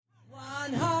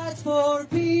for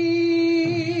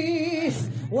peace,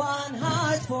 one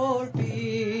heart for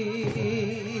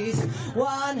peace,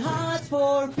 one heart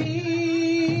for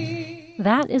peace.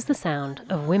 That is the sound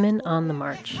of women on the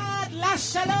march. And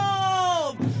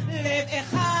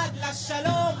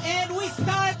we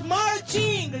start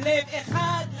marching.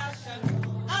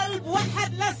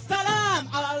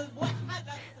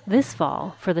 This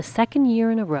fall, for the second year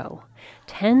in a row,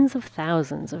 tens of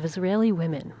thousands of Israeli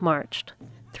women marched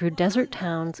through desert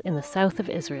towns in the south of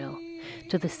Israel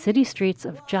to the city streets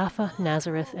of Jaffa,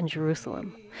 Nazareth, and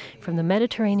Jerusalem, from the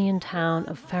Mediterranean town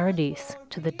of Faradis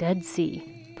to the Dead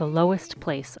Sea, the lowest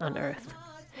place on earth.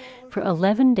 For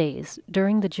 11 days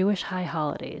during the Jewish high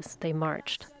holidays, they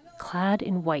marched, clad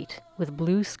in white with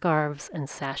blue scarves and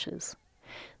sashes.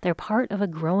 They're part of a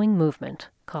growing movement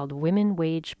called Women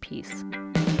Wage Peace.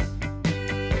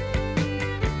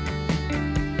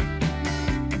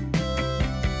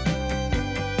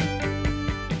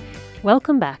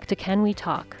 Welcome back to Can We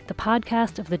Talk, the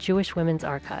podcast of the Jewish Women's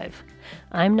Archive.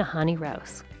 I'm Nahani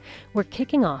Rouse. We're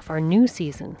kicking off our new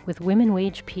season with Women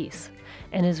Wage Peace,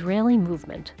 an Israeli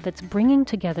movement that's bringing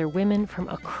together women from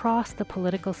across the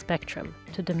political spectrum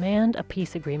to demand a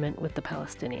peace agreement with the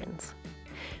Palestinians.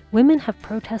 Women have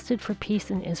protested for peace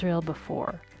in Israel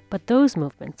before, but those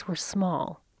movements were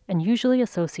small and usually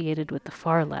associated with the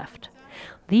far left.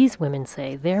 These women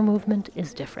say their movement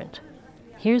is different.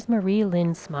 Here's Marie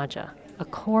Lynn Smadja, a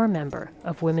core member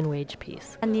of Women Wage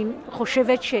Peace. I think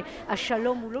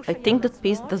that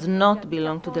peace does not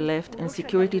belong to the left and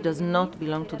security does not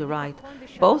belong to the right.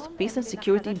 Both peace and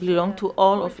security belong to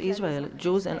all of Israel,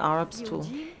 Jews and Arabs too.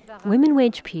 Women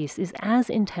Wage Peace is as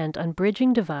intent on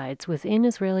bridging divides within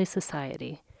Israeli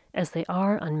society as they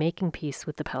are on making peace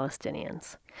with the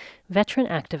Palestinians. Veteran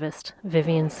activist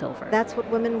Vivian Silver. That's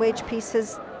what Women Wage Peace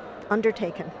has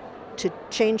undertaken, to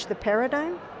change the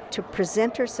paradigm, to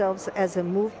present ourselves as a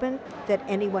movement that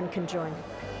anyone can join.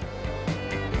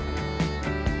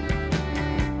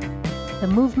 The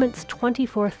movement's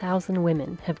 24,000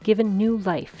 women have given new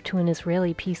life to an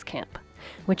Israeli peace camp,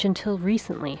 which until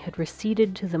recently had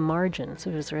receded to the margins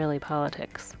of Israeli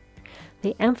politics.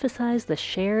 They emphasize the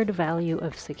shared value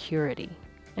of security,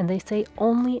 and they say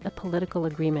only a political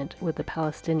agreement with the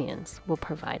Palestinians will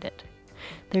provide it.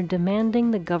 They're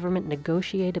demanding the government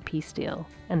negotiate a peace deal,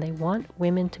 and they want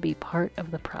women to be part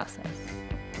of the process.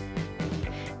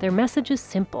 Their message is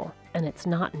simple, and it's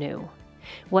not new.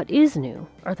 What is new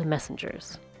are the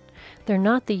messengers. They're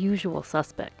not the usual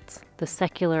suspects, the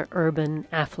secular, urban,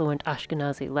 affluent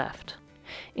Ashkenazi left.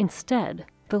 Instead,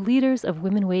 the leaders of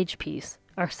Women Wage Peace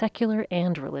are secular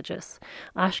and religious,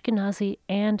 Ashkenazi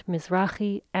and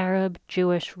Mizrahi, Arab,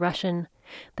 Jewish, Russian.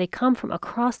 They come from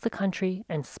across the country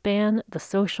and span the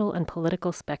social and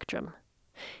political spectrum.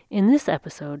 In this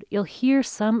episode, you'll hear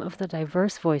some of the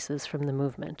diverse voices from the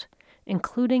movement,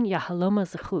 including Yahaloma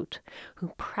Zechut,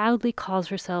 who proudly calls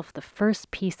herself the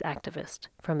first peace activist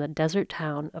from the desert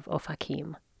town of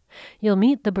Ofakim. You'll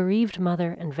meet the bereaved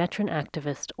mother and veteran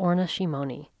activist Orna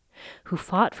Shimoni, who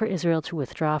fought for Israel to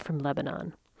withdraw from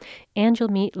Lebanon. And you'll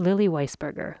meet Lily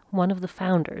Weisberger, one of the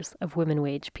founders of Women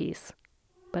Wage Peace.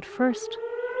 But first,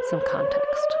 some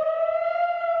context.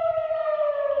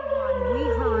 We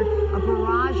heard a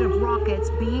barrage of rockets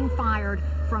being fired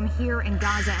from here in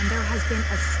Gaza, and there has been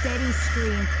a steady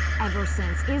stream ever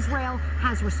since. Israel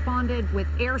has responded with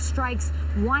airstrikes.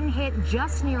 One hit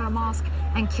just near a mosque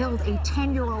and killed a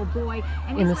 10-year-old boy.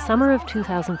 In the summer of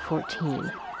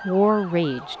 2014, war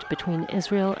raged between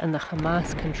Israel and the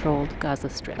Hamas-controlled Gaza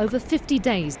Strip. Over 50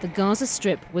 days, the Gaza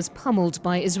Strip was pummeled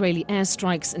by Israeli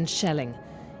airstrikes and shelling.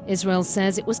 Israel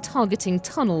says it was targeting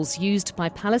tunnels used by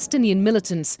Palestinian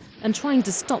militants and trying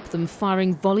to stop them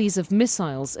firing volleys of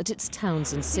missiles at its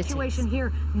towns and cities. The situation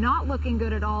here not looking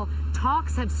good at all.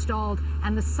 Talks have stalled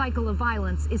and the cycle of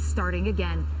violence is starting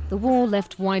again. The war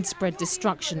left widespread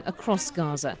destruction across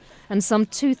Gaza, and some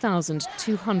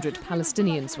 2,200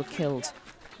 Palestinians were killed.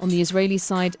 On the Israeli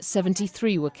side,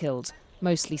 73 were killed,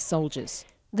 mostly soldiers.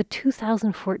 The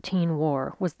 2014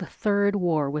 war was the third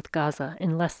war with Gaza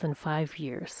in less than 5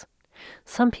 years.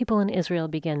 Some people in Israel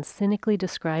began cynically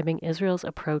describing Israel's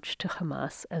approach to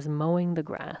Hamas as mowing the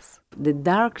grass. The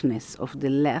darkness of the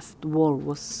last war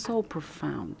was so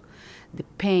profound. The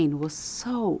pain was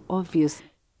so obvious.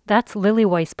 That's Lily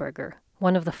Weisberger,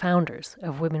 one of the founders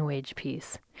of Women Wage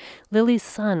Peace. Lily's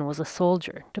son was a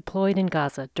soldier deployed in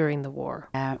Gaza during the war.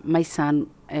 My son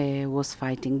was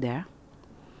fighting there.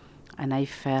 And I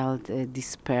felt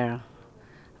despair,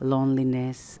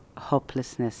 loneliness,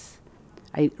 hopelessness.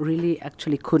 I really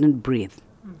actually couldn't breathe.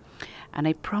 And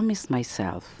I promised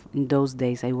myself, in those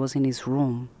days I was in his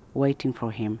room waiting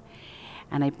for him,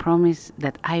 and I promise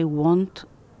that I won't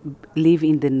live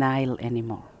in denial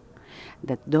anymore,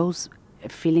 that those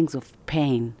feelings of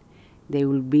pain, they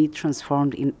will be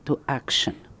transformed into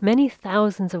action. Many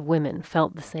thousands of women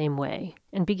felt the same way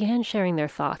and began sharing their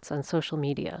thoughts on social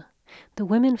media. The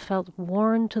women felt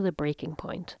worn to the breaking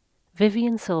point.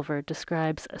 Vivian Silver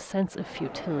describes a sense of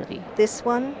futility. This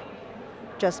one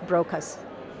just broke us.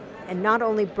 And not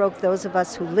only broke those of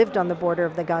us who lived on the border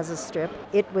of the Gaza Strip,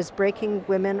 it was breaking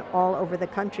women all over the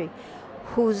country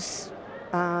whose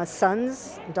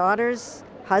sons, daughters,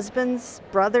 husbands,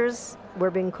 brothers were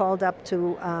being called up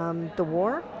to the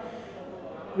war,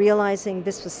 realizing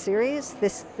this was serious,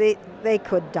 they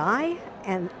could die,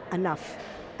 and enough.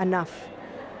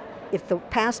 If the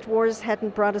past wars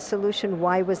hadn't brought a solution,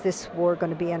 why was this war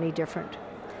going to be any different?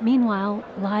 Meanwhile,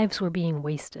 lives were being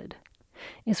wasted.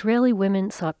 Israeli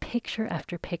women saw picture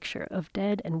after picture of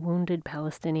dead and wounded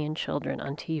Palestinian children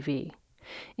on TV.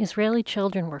 Israeli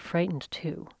children were frightened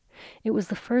too. It was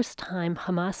the first time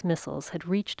Hamas missiles had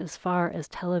reached as far as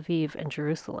Tel Aviv and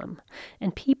Jerusalem,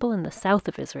 and people in the south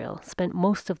of Israel spent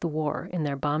most of the war in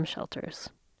their bomb shelters.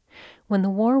 When the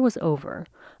war was over,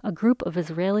 a group of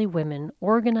Israeli women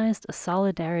organized a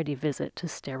solidarity visit to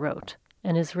Sderot,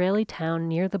 an Israeli town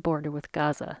near the border with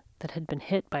Gaza that had been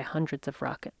hit by hundreds of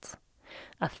rockets.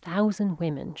 1,000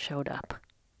 women showed up.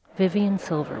 Vivian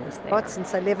Silver was there.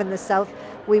 Since I live in the south,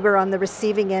 we were on the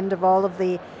receiving end of all of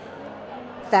the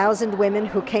 1,000 women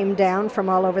who came down from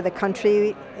all over the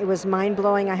country. It was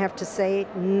mind-blowing, I have to say.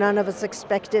 None of us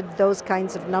expected those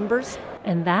kinds of numbers.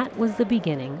 And that was the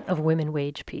beginning of Women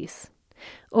Wage Peace.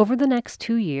 Over the next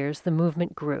 2 years, the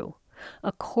movement grew.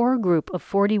 A core group of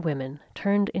 40 women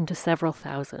turned into several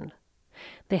thousand.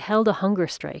 They held a hunger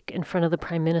strike in front of the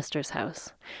Prime Minister's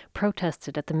house,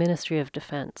 protested at the Ministry of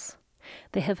Defense.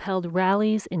 They have held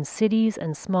rallies in cities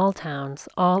and small towns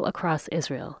all across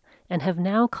Israel and have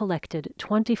now collected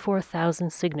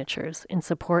 24,000 signatures in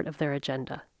support of their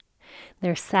agenda.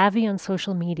 They're savvy on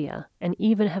social media and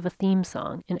even have a theme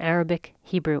song in Arabic,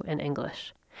 Hebrew, and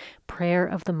English, Prayer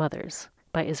of the Mothers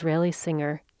by Israeli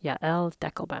singer Yael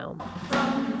Deckelbaum.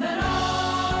 From the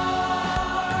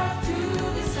north to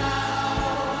the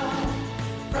south,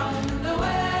 from the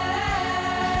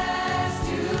west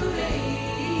to the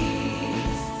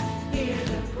east, hear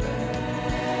the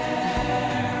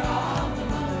prayer of the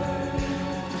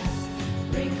mothers,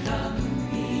 bring them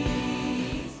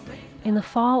peace. In the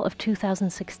fall of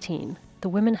 2016, the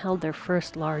women held their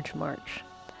first large march.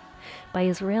 By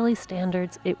Israeli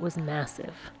standards, it was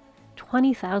massive.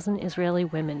 20,000 Israeli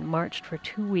women marched for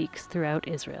 2 weeks throughout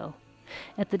Israel.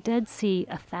 At the Dead Sea,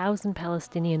 1,000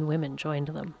 Palestinian women joined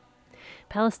them.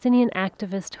 Palestinian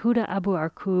activist Huda Abu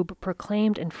Arkoub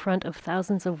proclaimed in front of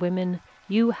thousands of women,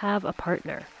 "You have a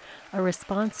partner," a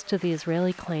response to the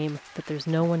Israeli claim that there's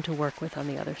no one to work with on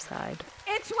the other side.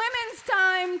 It's women's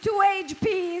time to wage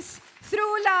peace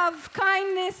through love,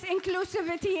 kindness,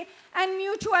 inclusivity, and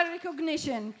mutual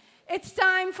recognition. It's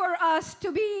time for us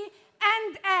to be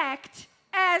and act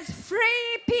as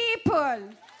free people.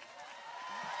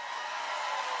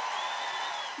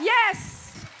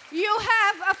 Yes, you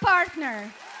have a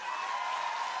partner.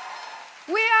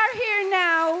 We are here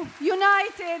now,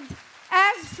 united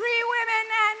as free women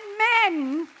and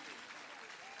men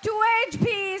to wage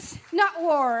peace, not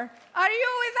war. Are you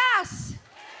with us?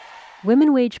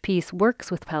 Women Wage Peace works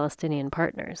with Palestinian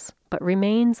partners, but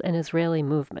remains an Israeli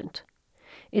movement.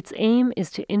 Its aim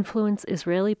is to influence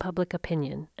Israeli public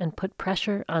opinion and put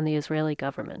pressure on the Israeli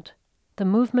government. The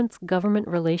movement's Government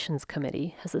Relations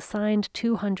Committee has assigned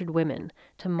 200 women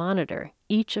to monitor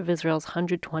each of Israel's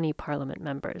 120 parliament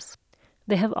members.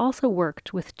 They have also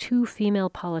worked with 2 female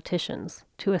politicians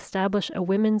to establish a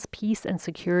Women's Peace and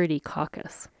Security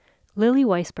Caucus. Lily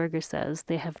Weisberger says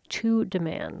they have 2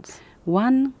 demands.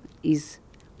 One is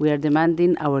we are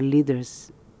demanding our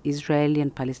leaders, Israeli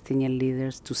and Palestinian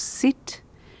leaders, to sit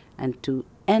and to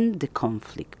end the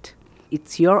conflict.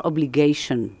 It's your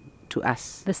obligation to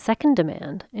us. The second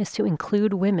demand is to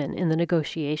include women in the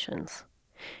negotiations.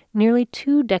 Nearly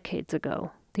 2 decades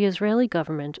ago, the Israeli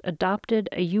government adopted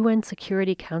a UN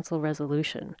Security Council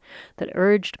resolution that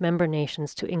urged member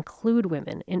nations to include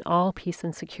women in all peace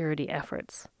and security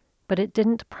efforts. But it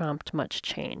didn't prompt much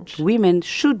change. Women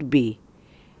should be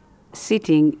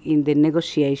sitting in the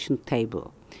negotiation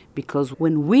table, because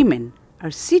when women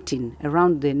are sitting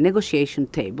around the negotiation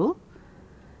table,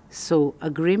 so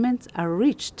agreements are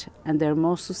reached and they're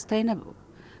more sustainable.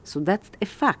 So that's a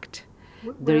fact.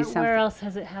 Where else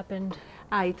has it happened?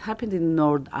 It happened in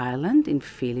North Island, in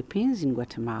Philippines, in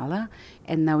Guatemala,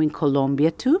 and now in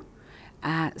Colombia too.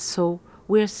 So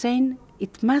we're saying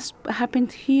it must happen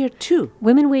here too.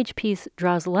 Women Wage Peace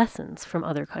draws lessons from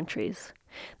other countries.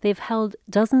 They've held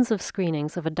dozens of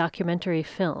screenings of a documentary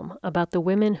film about the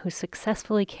women who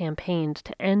successfully campaigned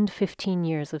to end 15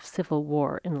 years of civil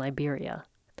war in Liberia.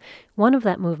 One of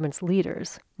that movement's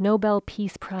leaders, Nobel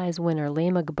Peace Prize winner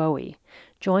Laima Gbowe,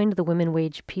 joined the Women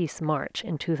Wage Peace March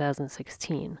in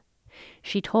 2016.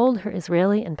 She told her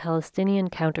Israeli and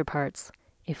Palestinian counterparts,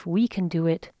 "If we can do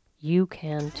it, you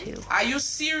can too." Are you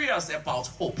serious about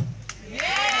hope?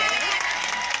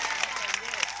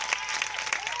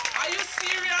 Are you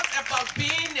serious about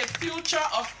being the future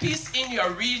of peace in your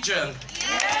region?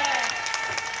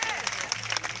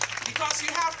 Because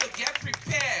you have to get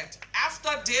prepared.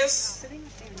 After this,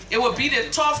 it will be the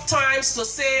tough times to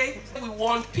say, we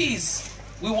want peace,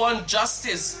 we want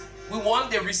justice, we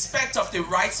want the respect of the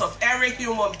rights of every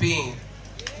human being.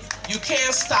 You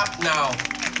can't stop now.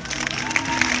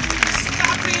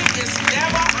 Stopping is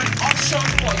never an option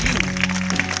for you.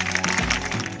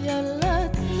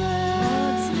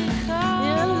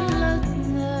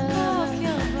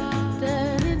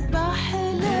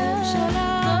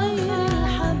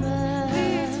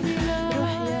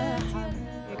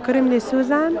 קוראים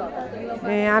سوزان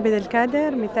عبد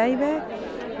القادر متايبة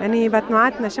أنا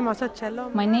بتنوعات نشم عصات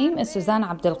شلوم. My name is Suzanne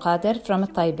Abdelkader from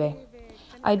Taibe.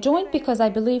 I joined because I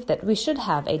believe that we should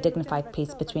have a dignified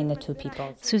peace between the two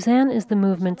peoples. Suzanne is the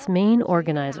movement's main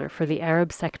organizer for the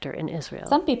Arab sector in Israel.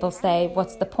 Some people say,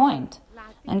 what's the point?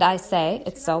 And I say,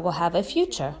 it's so we'll have a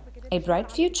future, a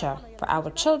bright future for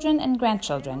our children and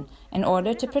grandchildren in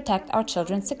order to protect our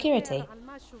children's security.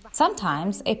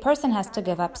 Sometimes a person has to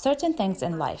give up certain things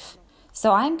in life. So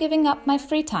I'm giving up my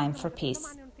free time for peace.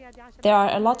 There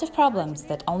are a lot of problems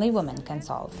that only women can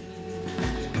solve.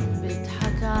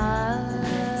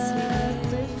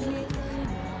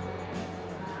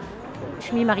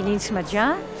 שמי מרילין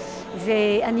סמג'ה,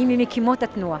 ואני ממקימות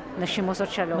התנועה, נשים עושות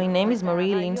שלום. My name is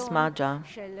Marie-Lynn Smadja.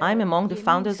 I'm among the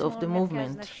founders of the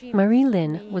movement.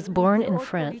 Marie-Lynn was born in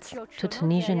France to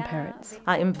Tunisian parents.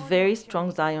 I am very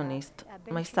strong Zionist.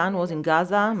 My son was in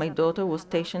Gaza, my daughter was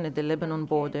stationed at the Lebanon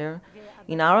border.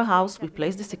 In our house, we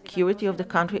place the security of the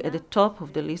country at the top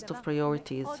of the list of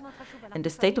priorities. And the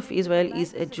state of Israel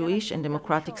is a Jewish and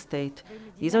democratic state.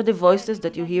 These are the voices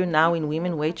that you hear now in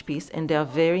Women Wage Peace, and they are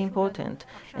very important.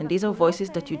 And these are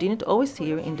voices that you didn't always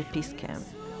hear in the peace camp.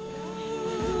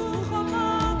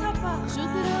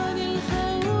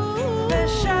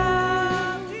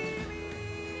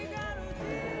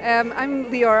 I'm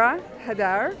Liora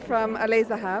Hadar from Alei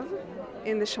Zahav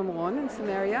in the Shomron in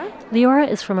Samaria. Liora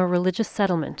is from a religious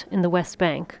settlement in the West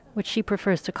Bank, which she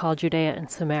prefers to call Judea and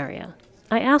Samaria.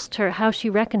 I asked her how she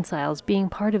reconciles being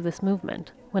part of this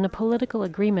movement when a political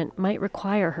agreement might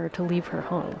require her to leave her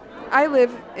home. I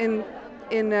live in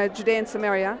Judea and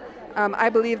Samaria. I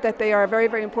believe that they are very,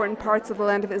 very important parts of the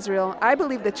land of Israel. I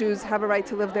believe that Jews have a right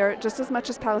to live there just as much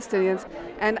as Palestinians.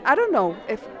 And I don't know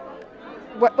if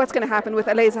what's going to happen with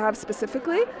Alei Zahav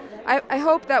specifically. I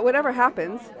hope that whatever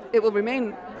happens, it will remain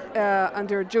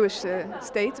under a Jewish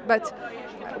state, but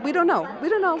we don't know. We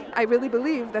don't know. I really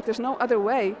believe that there's no other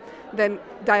way than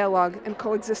dialogue and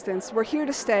coexistence. We're here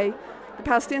to stay. The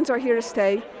Palestinians are here to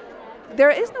stay. There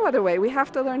is no other way. We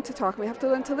have to learn to talk. We have to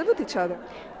learn to live with each other.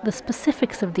 The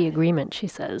specifics of the agreement, she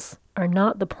says, are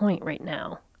not the point right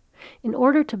now. In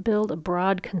order to build a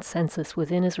broad consensus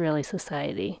within Israeli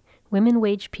society, Women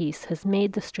Wage Peace has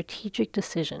made the strategic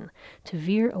decision to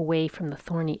veer away from the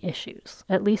thorny issues,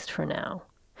 at least for now.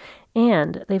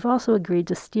 And they've also agreed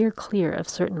to steer clear of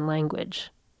certain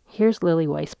language. Here's Lily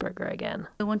Weisberger again.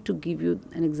 I want to give you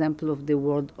an example of the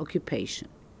word occupation.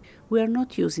 We are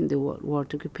not using the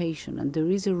word occupation, and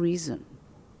there is a reason.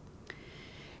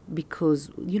 Because,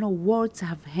 words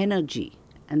have energy.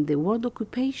 And the word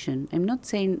occupation, I'm not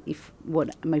saying if what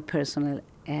my personal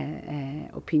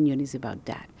opinion is about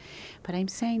that, but I'm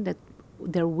saying that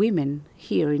there are women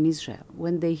here in Israel,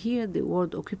 when they hear the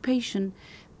word occupation,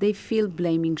 they feel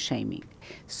blaming, shaming.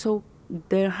 So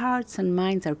their hearts and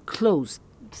minds are closed.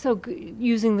 So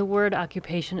using the word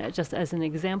occupation just as an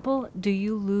example, do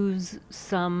you lose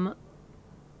some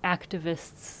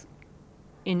activists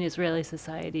in Israeli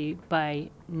society by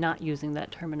not using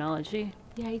that terminology?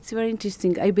 Yeah, it's very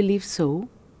interesting. I believe so.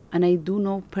 And I do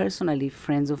know personally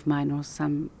friends of mine or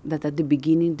some that at the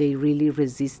beginning they really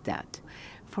resist that.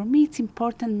 For me, it's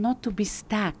important not to be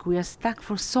stuck. We are stuck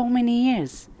for so many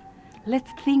years. Let's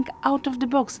think out of the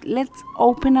box. Let's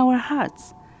open our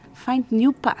hearts. Find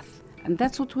new path. And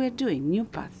that's what we're doing, new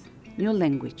path, new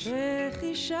language.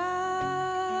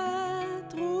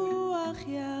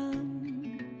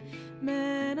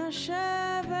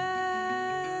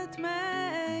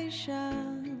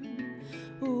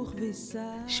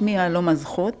 שמי יהלומה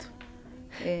זכות.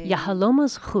 Yahaloma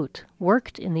Zchut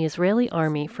worked in the Israeli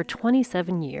army for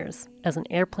 27 years as an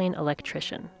airplane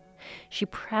electrician. She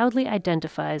proudly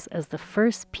identifies as the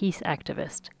first peace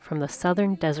activist from the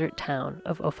southern desert town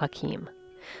of Ofakim,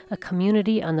 a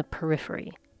community on the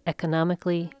periphery,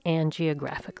 economically and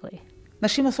geographically.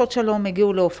 נשים עושות שלום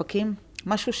הגיעו לאופקים,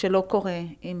 משהו שלא קורה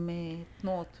עם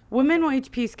תנועות. Women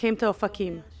Wage Peace came to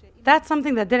Ofakim. That's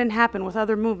something that didn't happen with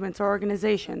other movements or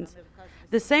organizations.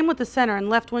 The same with the center and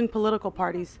left-wing political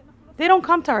parties. They don't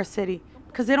come to our city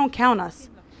because they don't count us.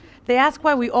 They ask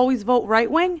why we always vote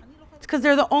right-wing. It's because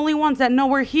they're the only ones that know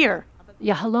we're here.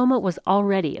 Yahaloma was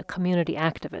already a community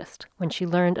activist when she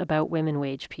learned about Women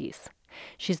Wage Peace.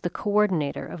 She's the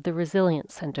coordinator of the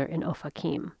Resilience Center in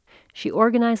Ofakim. She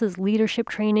organizes leadership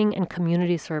training and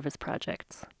community service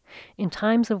projects. In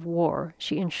times of war,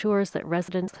 she ensures that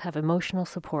residents have emotional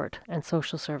support and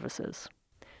social services.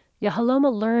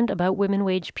 Yahaloma learned about Women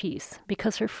Wage Peace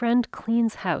because her friend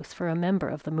cleans house for a member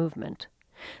of the movement.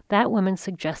 That woman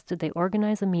suggested they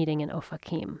organize a meeting in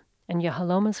Ofakim, and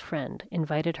Yahaloma's friend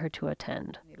invited her to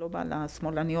attend.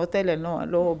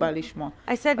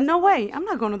 I said, no way, I'm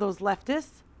not going to those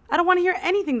leftists. I don't want to hear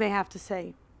anything they have to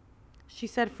say. She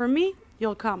said, for me,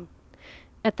 you'll come.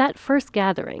 At that first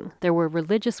gathering, there were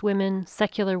religious women,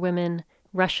 secular women,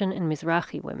 Russian and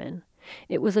Mizrahi women.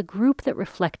 It was a group that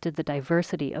reflected the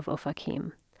diversity of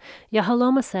Ofakim.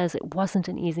 Yahaloma says it wasn't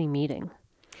an easy meeting.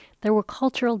 There were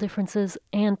cultural differences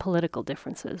and political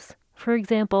differences. For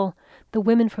example, the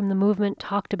women from the movement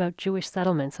talked about Jewish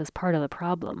settlements as part of the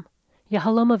problem.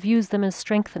 Yahaloma views them as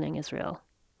strengthening Israel.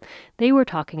 They were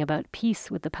talking about peace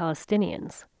with the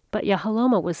Palestinians, but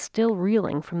Yahaloma was still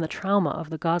reeling from the trauma of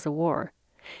the Gaza war.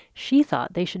 She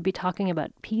thought they should be talking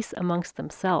about peace amongst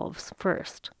themselves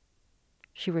first.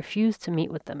 She refused to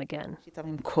meet with them again.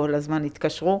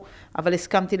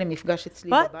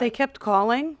 But they kept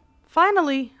calling.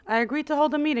 Finally, I agreed to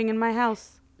hold a meeting in my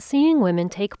house. Seeing women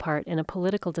take part in a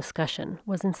political discussion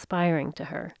was inspiring to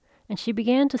her, and she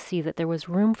began to see that there was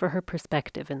room for her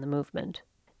perspective in the movement.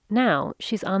 Now,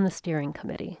 she's on the steering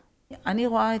committee. I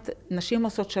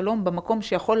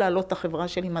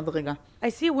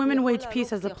see Women Wage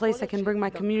Peace as a place that can bring my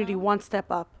community one step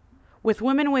up. With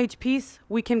Women Wage Peace,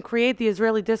 we can create the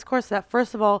Israeli discourse that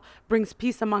first of all brings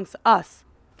peace amongst us,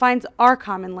 finds our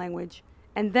common language,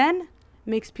 and then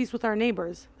makes peace with our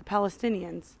neighbors, the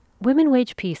Palestinians. Women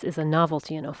Wage Peace is a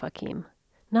novelty in Ofakim.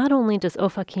 Not only does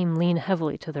Ofakim lean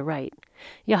heavily to the right,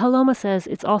 Yahaloma says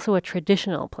it's also a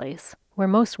traditional place where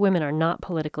most women are not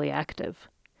politically active.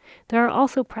 There are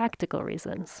also practical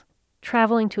reasons.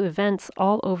 Traveling to events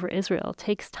all over Israel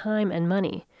takes time and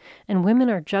money, and women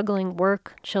are juggling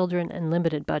work, children, and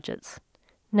limited budgets.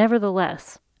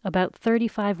 Nevertheless, about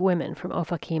 35 women from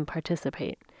Ofakim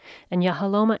participate, and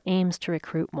Yahaloma aims to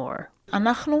recruit more. I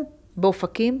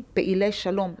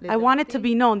want it to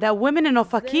be known that women in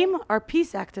Ofakim are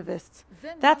peace activists.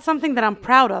 That's something that I'm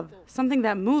proud of, something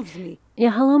that moves me.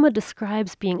 Yahaloma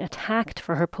describes being attacked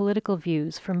for her political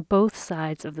views from both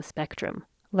sides of the spectrum,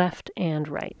 left and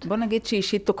right.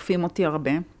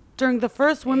 During the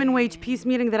first Women Wage Peace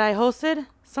meeting that I hosted,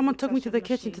 someone took me to the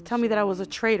kitchen to tell me that I was a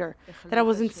traitor, that I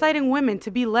was inciting women to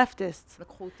be leftists.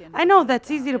 I know that's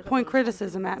easy to point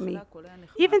criticism at me.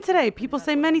 Even today, people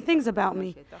say many things about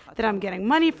me, that I'm getting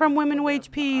money from Women Wage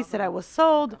Peace, that I was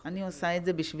sold. But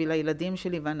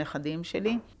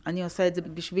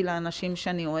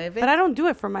I don't do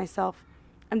it for myself.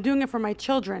 I'm doing it for my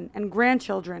children and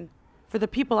grandchildren, for the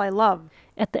people I love.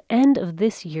 At the end of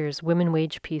this year's Women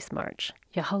Wage Peace March,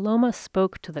 Yahaloma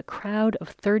spoke to the crowd of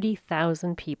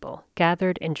 30,000 people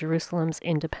gathered in Jerusalem's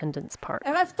Independence Park.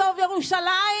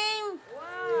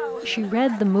 She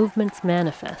read the movement's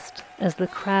manifest as the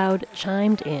crowd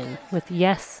chimed in with,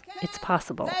 "Yes, it's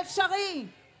possible."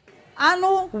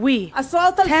 We,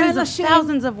 tens of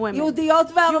thousands of women, Jewish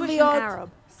and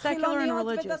Arab, secular and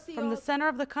religious, from the center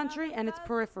of the country and its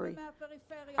periphery,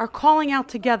 are calling out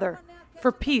together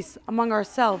for peace among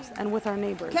ourselves and with our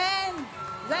neighbors.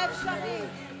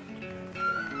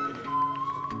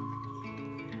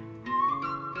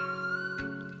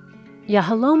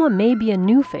 Yahaloma may be a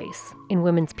new face in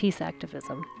women's peace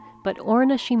activism, but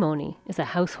Orna Shimoni is a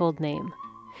household name.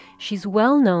 She's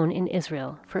well known in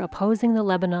Israel for opposing the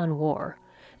Lebanon War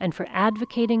and for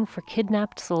advocating for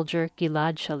kidnapped soldier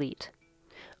Gilad Shalit.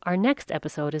 Our next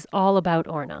episode is all about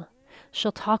Orna.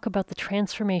 She'll talk about the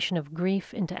transformation of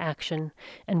grief into action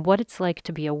and what it's like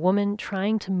to be a woman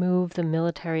trying to move the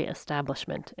military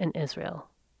establishment in Israel.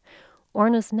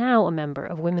 Orna's now a member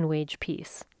of Women Wage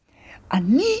Peace.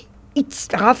 אני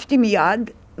הצטרפתי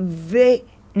מיד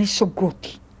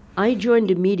ונסוגותי. I joined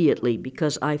immediately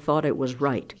because I thought it was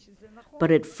right.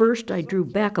 But at first I drew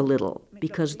back a little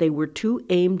because they were too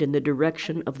aimed in the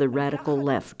direction of the radical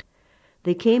left.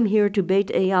 They came here to Beit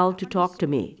Eyal to talk to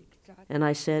me. And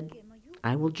I said,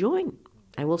 I will join.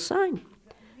 I will sign.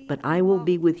 But I will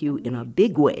be with you in a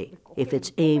big way if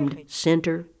it's aimed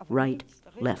center, right,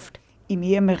 left. Now,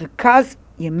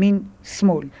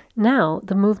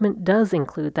 the movement does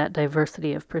include that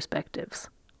diversity of perspectives.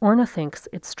 Orna thinks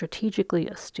it's strategically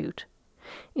astute.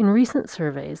 In recent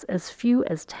surveys, as few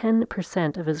as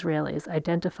 10% of Israelis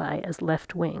identify as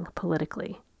left-wing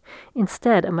politically.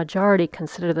 Instead, a majority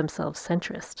consider themselves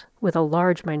centrist, with a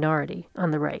large minority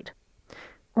on the right.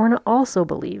 Orna also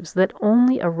believes that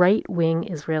only a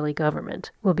right-wing Israeli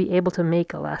government will be able to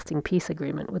make a lasting peace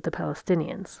agreement with the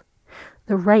Palestinians.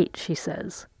 The right, she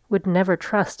says, would never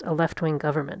trust a left-wing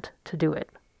government to do it.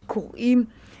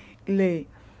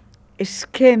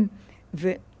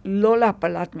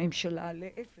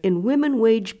 In Women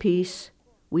Wage Peace,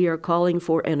 we are calling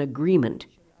for an agreement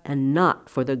and not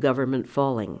for the government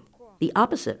falling. The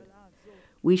opposite.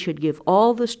 We should give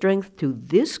all the strength to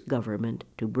this government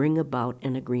to bring about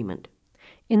an agreement.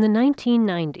 In the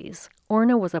 1990s,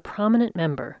 Orna was a prominent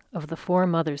member of the Four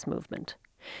Mothers movement.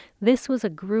 This was a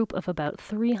group of about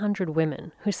 300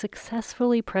 women who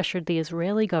successfully pressured the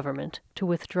Israeli government to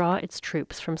withdraw its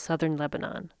troops from southern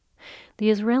Lebanon. The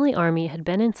Israeli army had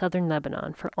been in southern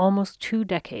Lebanon for almost 2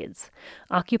 decades,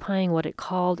 occupying what it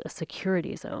called a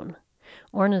security zone.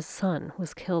 Orna's son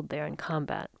was killed there in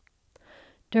combat.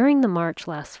 During the march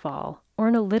last fall,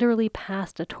 Orna literally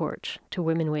passed a torch to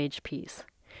Women Wage Peace.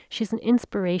 She's an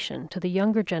inspiration to the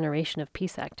younger generation of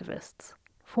peace activists.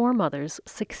 Four Mothers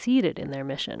succeeded in their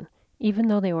mission, even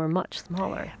though they were much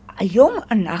smaller.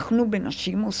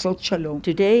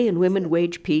 Today in Women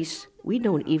Wage Peace, we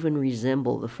don't even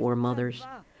resemble the Four Mothers.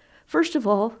 First of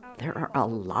all, there are a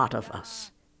lot of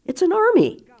us. It's an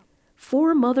army.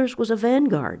 Four Mothers was a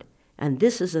vanguard, and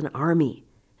this is an army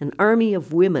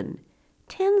of women.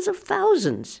 Tens of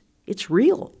thousands. It's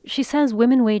real. She says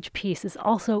Women Wage Peace is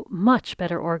also much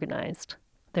better organized.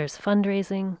 There's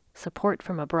fundraising, support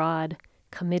from abroad,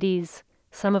 committees.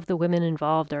 Some of the women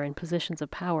involved are in positions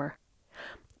of power.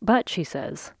 But, she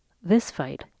says, this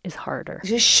fight is harder.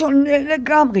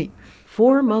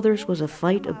 Four Mothers was a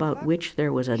fight about which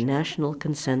there was a national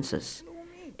consensus.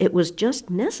 It was just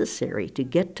necessary to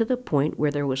get to the point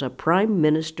where there was a prime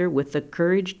minister with the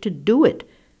courage to do it,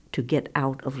 to get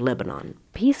out of Lebanon.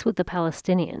 Peace with the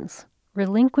Palestinians,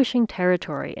 relinquishing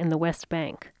territory in the West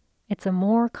Bank. It's a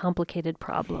more complicated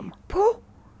problem.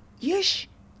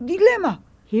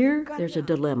 Here, there's a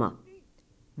dilemma.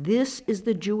 This is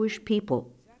the Jewish people,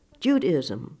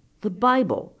 Judaism, the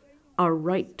Bible, our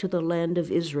right to the land of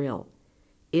Israel.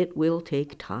 It will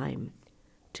take time.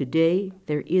 Today,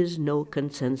 there is no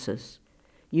consensus.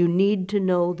 You need to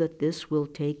know that this will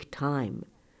take time.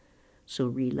 So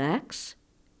relax,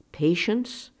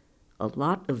 patience, a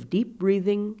lot of deep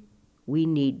breathing. We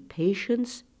need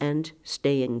patience and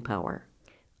staying power.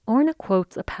 Orna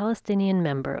quotes a Palestinian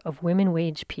member of Women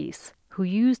Wage Peace who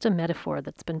used a metaphor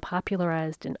that's been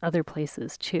popularized in other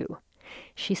places too.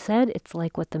 She said it's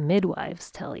like what the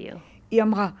midwives tell you.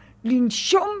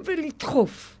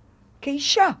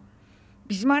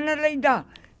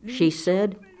 She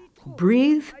said,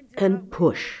 breathe and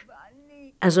push.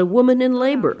 As a woman in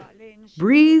labor,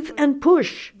 breathe and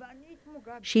push.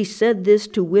 She said this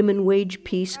to Women Wage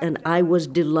Peace, and I was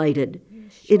delighted.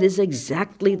 It is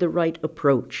exactly the right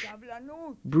approach.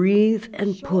 Breathe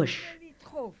and push.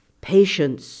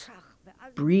 Patience.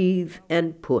 Breathe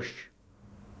and push.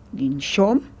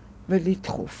 לנשום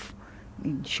ולדחוף.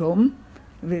 לנשום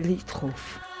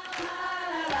ולדחוף.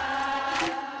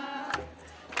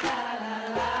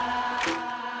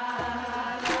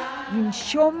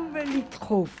 לנשום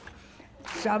ולדחוף.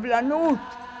 סבלנות.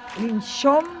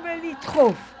 לנשום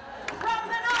ולדחוף.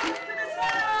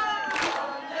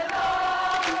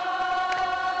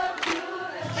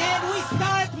 And we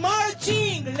start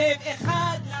marching. لب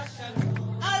אחד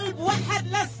לשלום. قلب واحد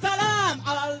للسلام.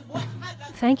 قلب واحد.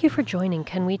 Thank you for joining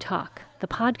Can We Talk, the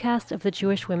podcast of the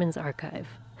Jewish Women's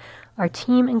Archive. Our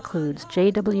team includes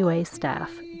JWA staff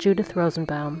Judith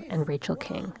Rosenbaum and Rachel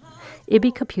King.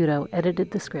 Ibi Caputo edited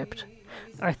the script.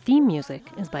 Our theme music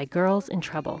is by Girls in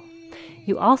Trouble.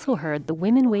 You also heard the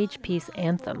Women Wage Peace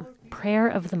anthem, Prayer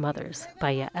of the Mothers,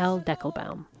 by Yael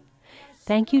Deckelbaum.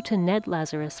 Thank you to Ned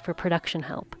Lazarus for production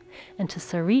help, and to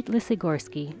Sarit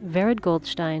Lisigorsky, Vered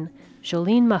Goldstein,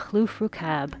 Jolene Makhlouf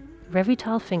Rukab,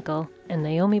 Revital Finkel, and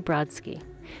Naomi Brodsky.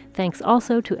 Thanks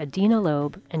also to Adina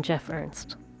Loeb and Jeff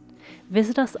Ernst.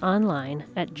 Visit us online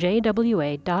at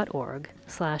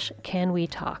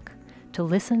jwa.org/canwetalk. to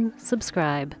listen,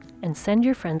 subscribe, and send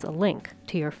your friends a link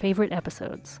to your favorite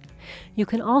episodes. You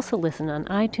can also listen on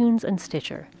iTunes and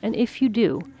Stitcher, and if you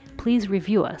do, please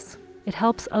review us. It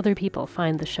helps other people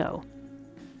find the show.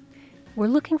 We're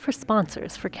looking for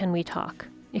sponsors for Can We Talk.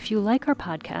 If you like our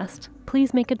podcast,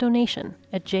 please make a donation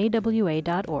at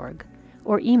jwa.org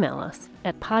or email us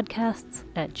at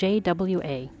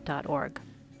podcasts@jwa.org.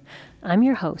 I'm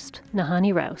your host,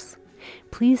 Nahani Rouse.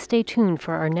 Please stay tuned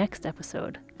for our next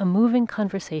episode, a moving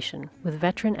conversation with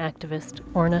veteran activist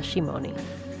Orna Shimoni.